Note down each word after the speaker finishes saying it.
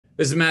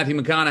This is Matthew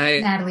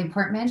McConaughey, Natalie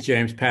Portman.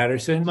 James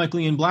Patterson,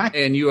 Michael Ian Black.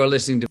 and you are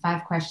listening to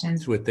Five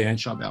questions. with Dan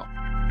Schawbel.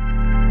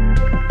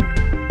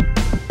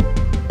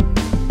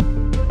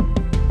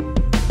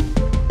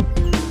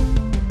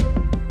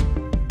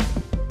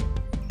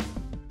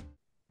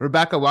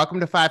 Rebecca, welcome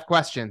to Five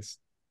Questions.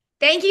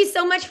 Thank you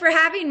so much for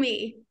having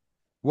me.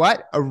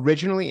 What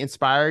originally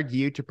inspired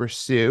you to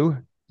pursue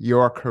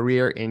your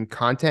career in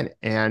content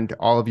and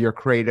all of your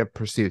creative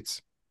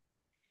pursuits?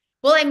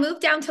 Well, I moved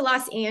down to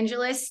Los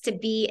Angeles to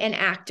be an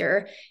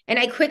actor, and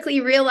I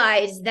quickly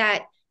realized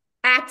that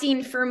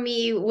acting for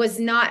me was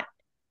not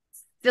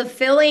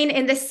fulfilling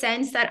in the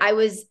sense that I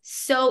was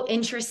so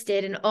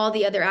interested in all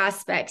the other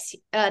aspects,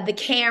 the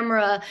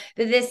camera,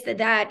 the this, the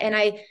that, and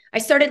I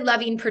started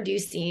loving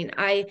producing.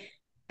 I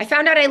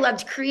found out I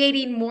loved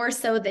creating more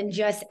so than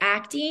just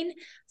acting,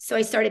 so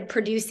I started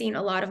producing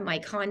a lot of my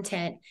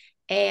content.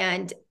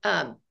 And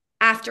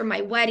after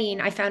my wedding,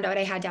 I found out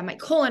I had to have my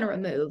colon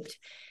removed,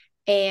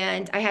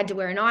 and I had to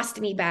wear an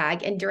ostomy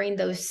bag. And during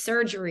those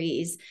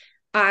surgeries,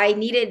 I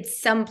needed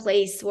some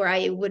place where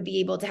I would be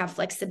able to have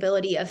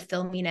flexibility of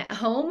filming at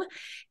home.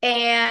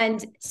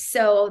 And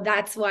so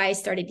that's why I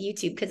started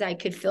YouTube, because I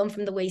could film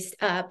from the waist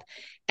up.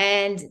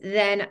 And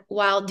then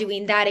while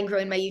doing that and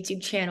growing my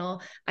YouTube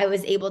channel, I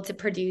was able to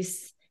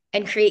produce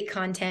and create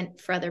content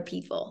for other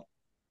people.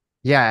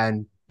 Yeah,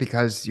 and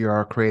because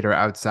you're a creator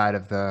outside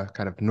of the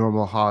kind of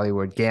normal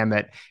Hollywood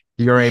gamut,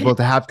 you're able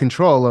to have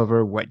control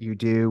over what you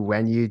do,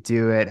 when you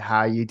do it,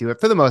 how you do it.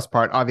 For the most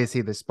part,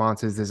 obviously the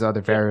sponsors, there's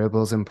other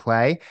variables in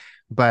play.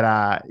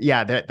 But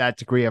yeah, that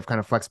degree of kind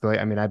of flexibility.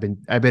 I mean,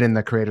 I've been in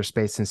the creator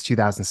space since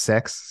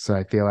 2006, so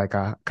I feel like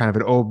a kind of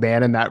an old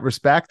man in that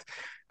respect.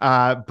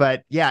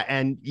 But yeah,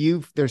 and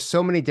there's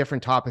so many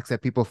different topics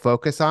that people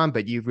focus on,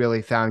 but you've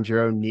really found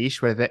your own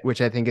niche with it,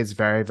 which I think is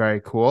very,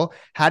 very cool.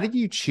 How did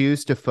you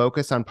choose to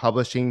focus on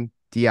publishing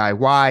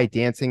DIY,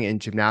 dancing, and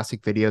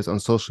gymnastic videos on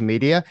social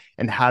media?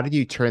 And how did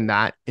you turn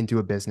that into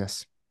a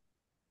business?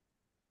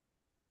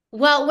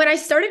 Well, when I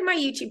started my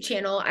YouTube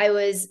channel, I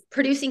was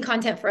producing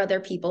content for other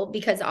people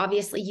because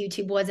obviously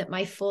YouTube wasn't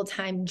my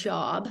full-time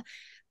job.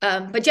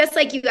 But just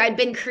like you, I'd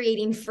been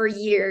creating for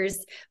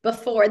years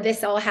before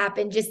this all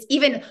happened. Just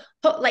even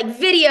like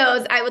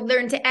videos, I would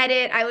learn to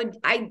edit.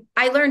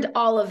 I learned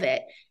all of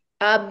it.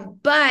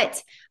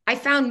 But I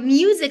found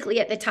Musically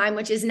at the time,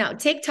 which is now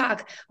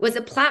TikTok, was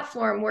a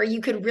platform where you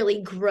could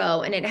really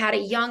grow, and it had a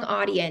young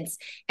audience.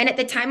 And at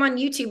the time on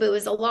YouTube, it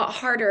was a lot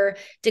harder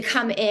to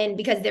come in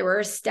because there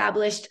were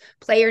established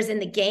players in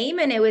the game,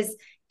 and it was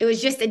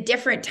just a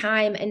different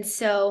time. And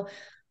so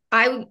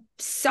I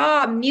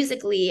saw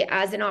Musically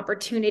as an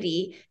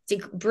opportunity to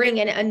bring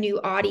in a new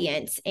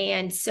audience.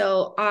 And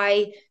so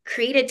I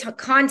created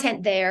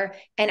content there,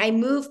 and I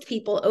moved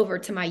people over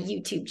to my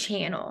YouTube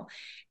channel.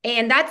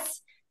 And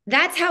that's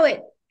how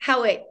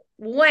it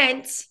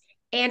went.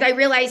 And I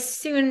realized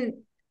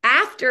soon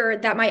after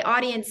that my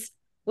audience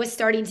was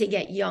starting to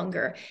get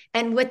younger.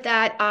 And with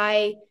that,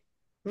 I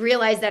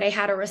realized that I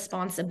had a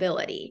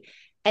responsibility.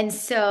 And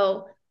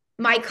so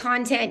my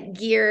content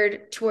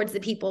geared towards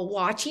the people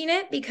watching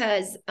it,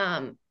 because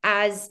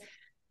as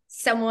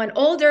someone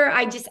older,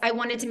 I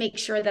wanted to make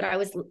sure that I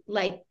was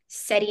like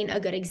setting a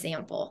good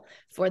example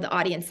for the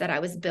audience that I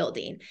was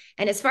building.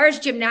 And as far as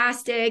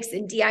gymnastics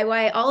and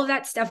DIY, all of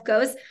that stuff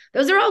goes,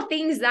 those are all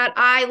things that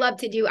I love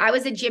to do. I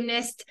was a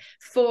gymnast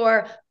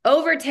for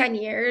over 10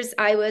 years.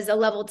 I was a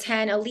level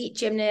 10 elite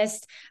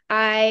gymnast.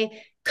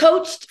 I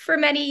coached for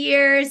many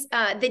years.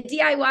 The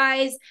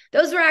DIYs,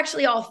 those were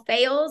actually all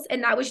fails.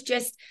 And that was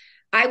just,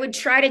 I would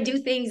try to do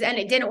things and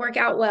it didn't work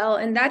out well.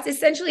 And that's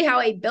essentially how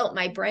I built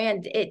my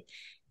brand.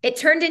 It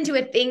turned into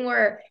a thing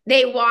where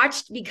they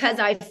watched because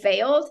I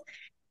failed.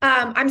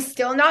 I'm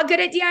still not good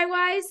at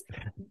DIYs,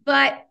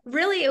 but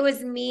really it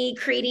was me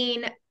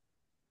creating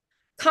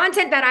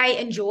content that I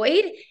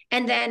enjoyed,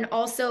 and then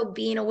also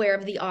being aware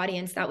of the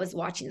audience that was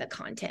watching the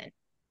content.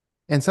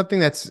 And something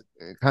that's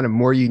kind of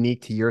more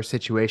unique to your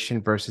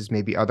situation versus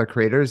maybe other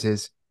creators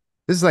is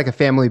this is like a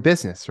family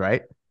business,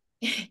 right?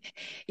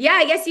 Yeah,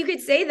 I guess you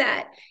could say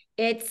that.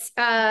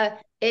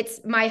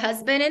 It's my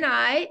husband and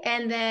I,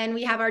 and then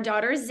we have our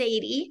daughter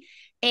Zadie.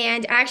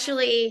 And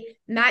actually,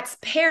 Matt's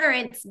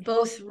parents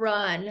both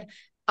run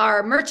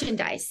our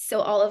merchandise, so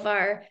all of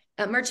our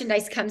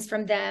merchandise comes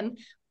from them.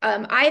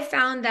 I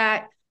found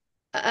that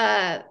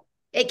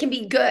it can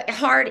be good,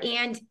 hard,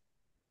 and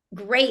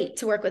great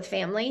to work with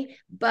family,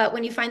 but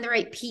when you find the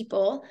right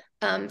people,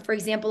 for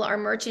example, our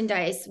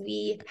merchandise,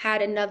 we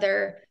had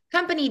another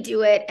company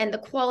do it, and the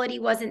quality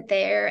wasn't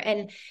there,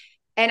 and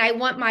I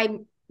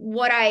want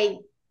what I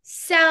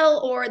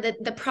sell, or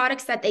the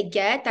products that they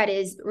get, that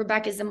is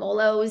Rebecca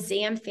Zamolo,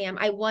 Zam Fam,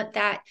 I want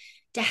that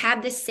to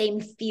have the same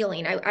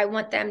feeling. I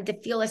want them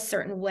to feel a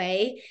certain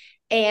way.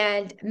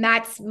 And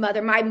Matt's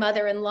mother, my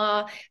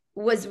mother-in-law,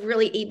 was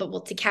really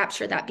able to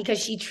capture that because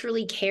she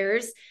truly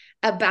cares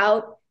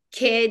about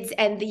kids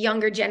and the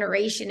younger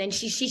generation. And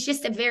she's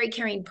just a very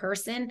caring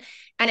person.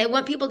 And I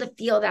want people to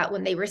feel that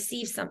when they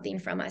receive something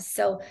from us.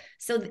 So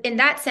in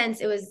that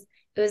sense, it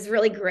was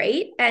really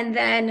great. And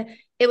then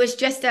it was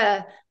just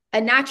a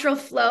a natural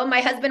flow.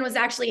 My husband was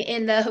actually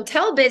in the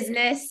hotel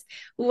business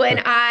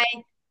when I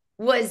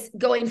was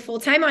going full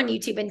time on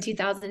YouTube in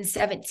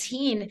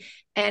 2017,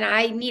 and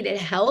I needed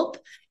help.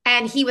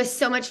 And he was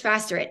so much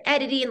faster at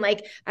editing.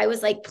 Like I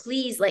was like,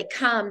 please, like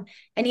come.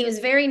 And he was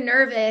very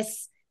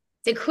nervous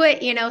to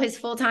quit, his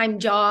full-time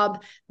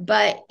job.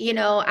 But,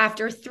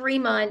 after 3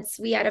 months,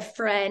 we had a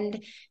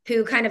friend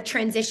who kind of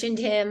transitioned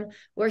him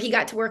where he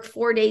got to work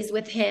 4 days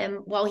with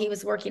him while he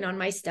was working on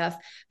my stuff.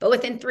 But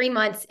within 3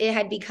 months, it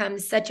had become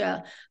such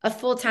a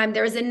full-time.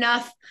 There was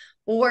enough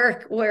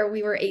work where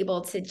we were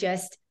able to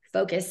just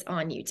focus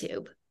on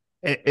YouTube.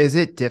 Is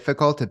it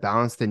difficult to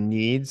balance the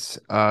needs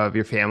of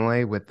your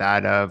family with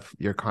that of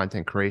your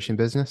content creation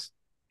business?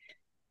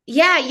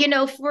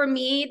 Yeah, for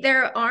me,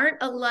 there aren't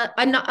a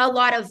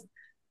lot of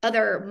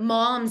other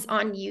moms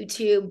on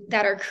YouTube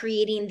that are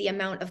creating the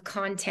amount of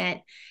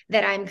content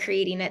that I'm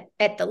creating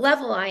at the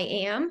level I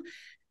am.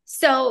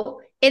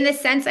 So in the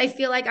sense, I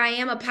feel like I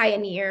am a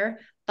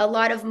pioneer. A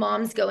lot of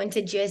moms go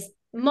into just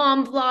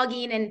mom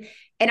vlogging,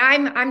 and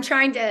I'm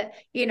trying to,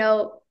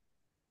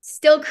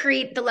 still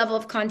create the level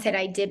of content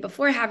I did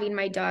before having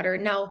my daughter.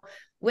 Now,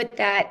 with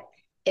that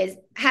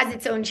has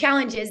its own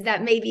challenges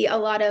that maybe a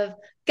lot of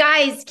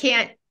guys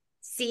can't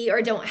see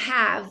or don't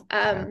have.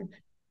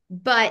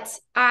 But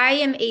I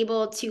am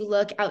able to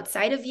look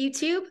outside of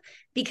YouTube,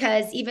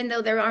 because even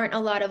though there aren't a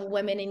lot of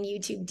women in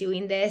YouTube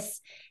doing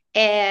this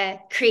and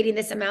creating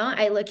this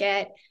amount, I look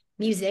at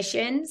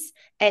musicians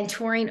and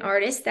touring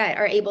artists that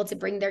are able to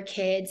bring their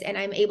kids. And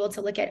I'm able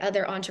to look at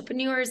other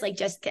entrepreneurs like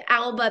Jessica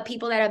Alba,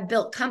 people that have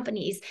built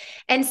companies.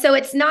 And so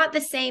it's not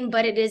the same,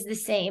 but it is the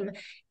same.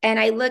 And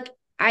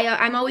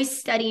I'm always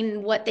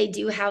studying what they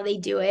do, how they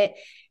do it.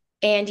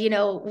 And,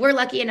 we're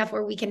lucky enough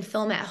where we can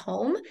film at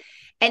home.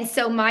 And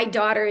so my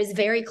daughter is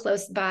very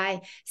close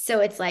by. So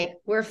it's like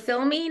we're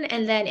filming,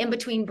 and then in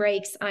between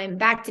breaks, I'm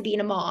back to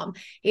being a mom,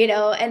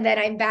 and then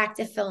I'm back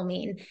to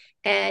filming.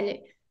 And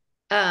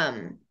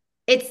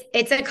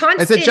it's a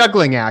constant, it's a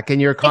juggling act,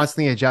 and you're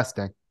constantly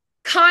adjusting.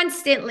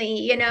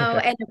 Constantly,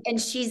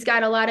 and she's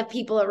got a lot of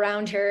people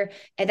around her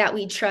that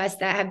we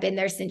trust that have been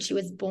there since she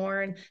was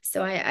born.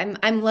 So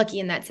I'm lucky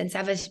in that sense. I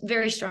have a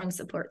very strong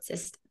support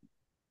system.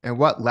 And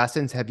what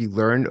lessons have you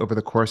learned over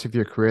the course of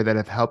your career that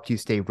have helped you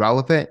stay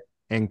relevant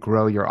and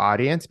grow your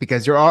audience?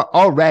 Because you're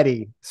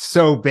already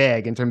so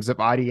big in terms of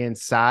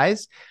audience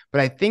size.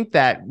 But I think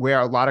that where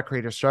a lot of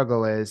creators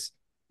struggle is,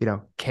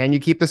 can you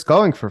keep this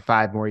going for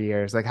 5 more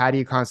years? Like, how do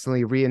you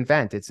constantly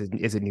reinvent? Is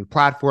it new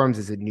platforms?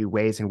 Is it new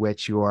ways in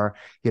which you're,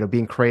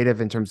 being creative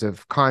in terms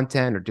of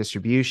content or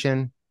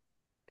distribution?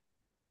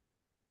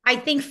 I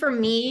think for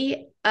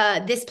me,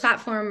 this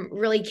platform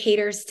really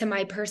caters to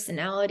my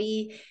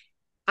personality.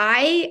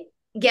 I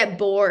get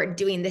bored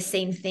doing the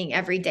same thing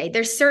every day.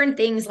 There's certain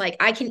things like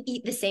I can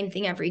eat the same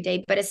thing every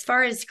day, but as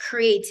far as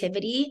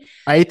creativity,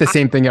 I eat the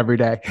same thing every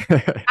day.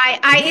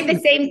 I eat the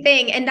same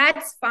thing, and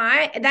that's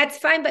fine. That's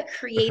fine. But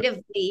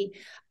creatively,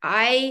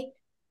 I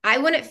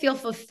wouldn't feel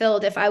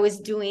fulfilled if I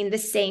was doing the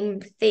same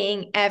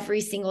thing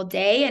every single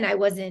day and I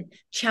wasn't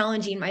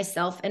challenging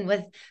myself. And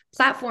with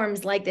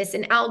platforms like this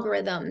and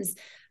algorithms,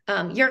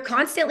 you're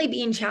constantly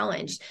being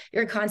challenged.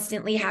 You're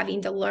constantly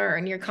having to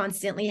learn. You're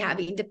constantly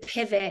having to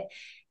pivot.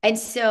 And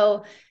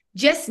so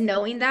just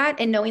knowing that,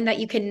 and knowing that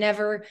you can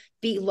never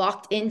be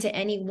locked into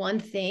any one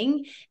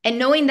thing, and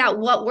knowing that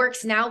what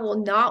works now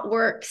will not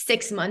work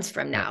 6 months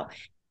from now,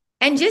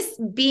 and just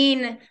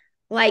being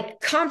like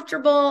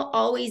comfortable,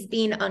 always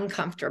being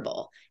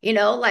uncomfortable,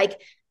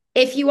 like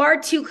if you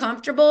are too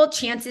comfortable,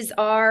 chances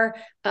are,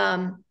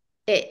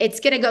 it's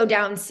going to go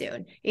down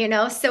soon,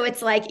 So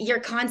it's like,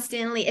 you're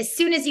constantly, as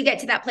soon as you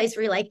get to that place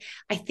where you're like,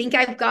 I think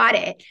I've got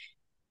it,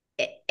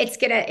 it's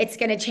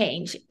going to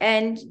change.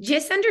 And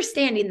just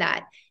understanding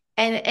that,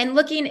 and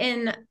looking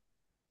in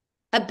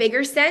a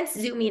bigger sense,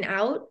 zooming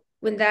out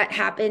when that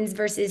happens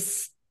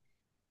versus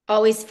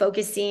always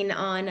focusing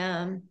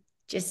on,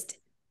 just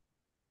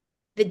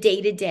the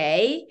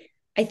day-to-day.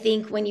 I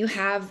think when you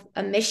have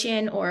a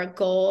mission or a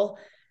goal,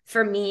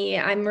 for me,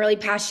 I'm really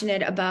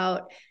passionate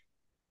about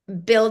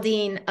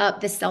building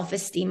up the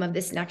self-esteem of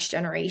this next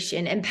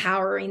generation,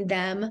 empowering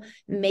them,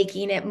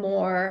 making it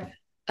more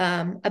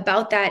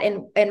about that.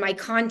 And my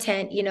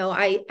content,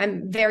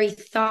 I'm very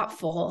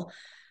thoughtful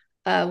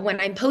when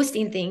I'm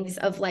posting things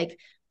of like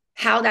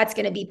how that's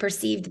going to be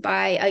perceived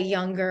by a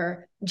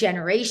younger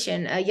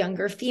generation, a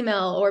younger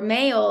female or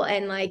male.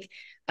 And like,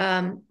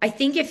 I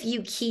think if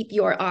you keep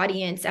your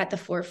audience at the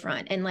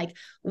forefront and like,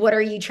 what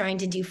are you trying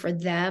to do for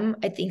them?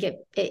 I think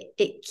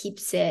it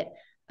keeps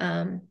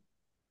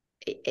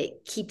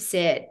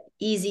it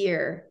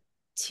easier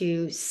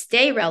to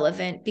stay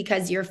relevant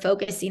because you're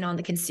focusing on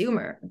the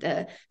consumer,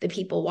 the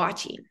people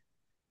watching.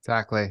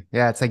 Exactly.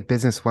 Yeah. It's like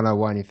business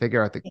 101. You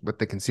figure out what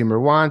the consumer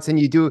wants, and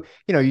you do,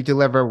 you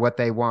deliver what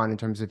they want in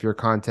terms of your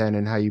content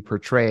and how you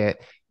portray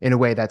it in a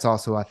way that's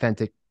also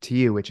authentic to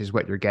you, which is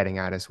what you're getting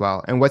at as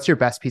well. And what's your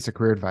best piece of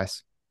career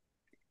advice?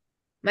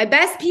 My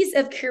best piece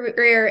of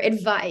career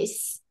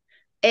advice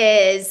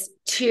is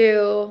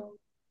to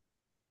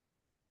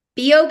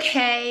be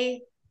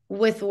okay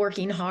with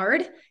working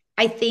hard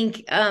I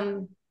think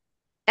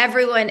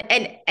everyone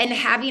and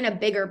having a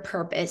bigger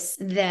purpose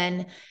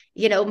than,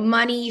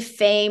 money,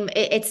 fame,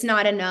 it's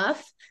not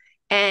enough.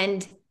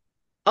 And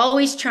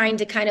always trying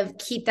to kind of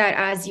keep that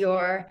as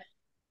your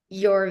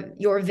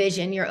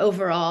vision, your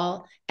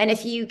overall. And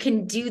if you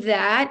can do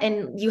that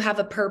and you have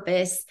a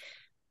purpose,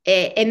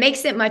 it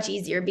makes it much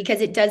easier,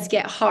 because it does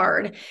get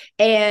hard.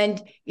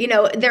 And,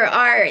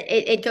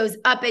 it goes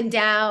up and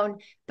down.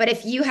 But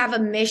if you have a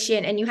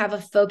mission and you have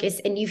a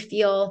focus and you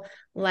feel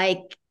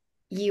like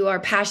you are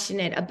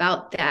passionate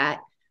about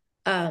that,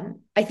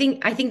 I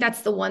think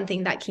that's the one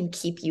thing that can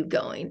keep you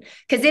going,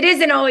 because it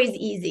isn't always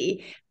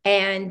easy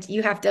and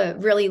you have to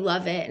really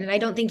love it. And I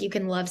don't think you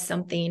can love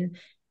something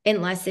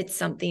unless it's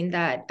something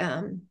that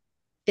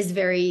is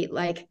very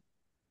like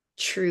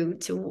true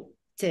to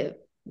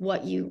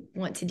what you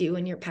want to do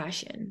and your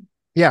passion.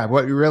 Yeah,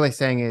 what you're really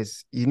saying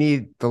is you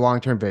need the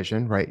long-term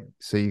vision, right?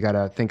 So you got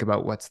to think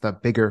about what's the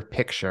bigger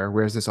picture.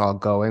 Where's this all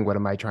going? What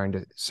am I trying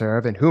to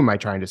serve? And who am I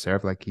trying to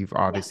serve? Like, you've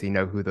obviously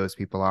know who those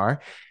people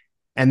are.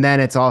 And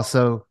then it's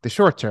also the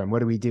short term.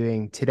 What are we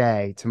doing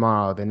today,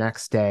 tomorrow, the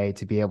next day,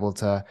 to be able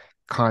to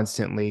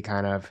constantly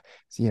kind of,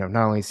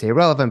 not only stay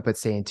relevant, but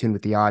stay in tune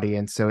with the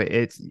audience. So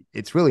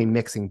it's really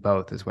mixing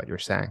both, is what you're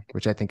saying,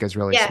 which I think is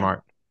really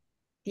smart.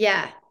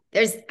 Yeah.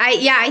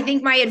 I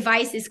think my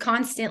advice is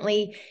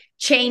constantly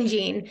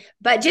changing,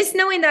 but just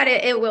knowing that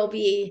it will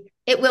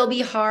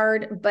be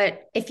hard,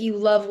 but if you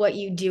love what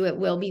you do, it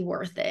will be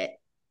worth it,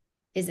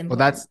 is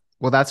important.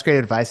 Well, that's great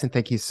advice. And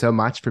thank you so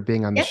much for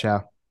being on the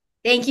show.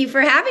 Thank you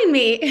for having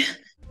me.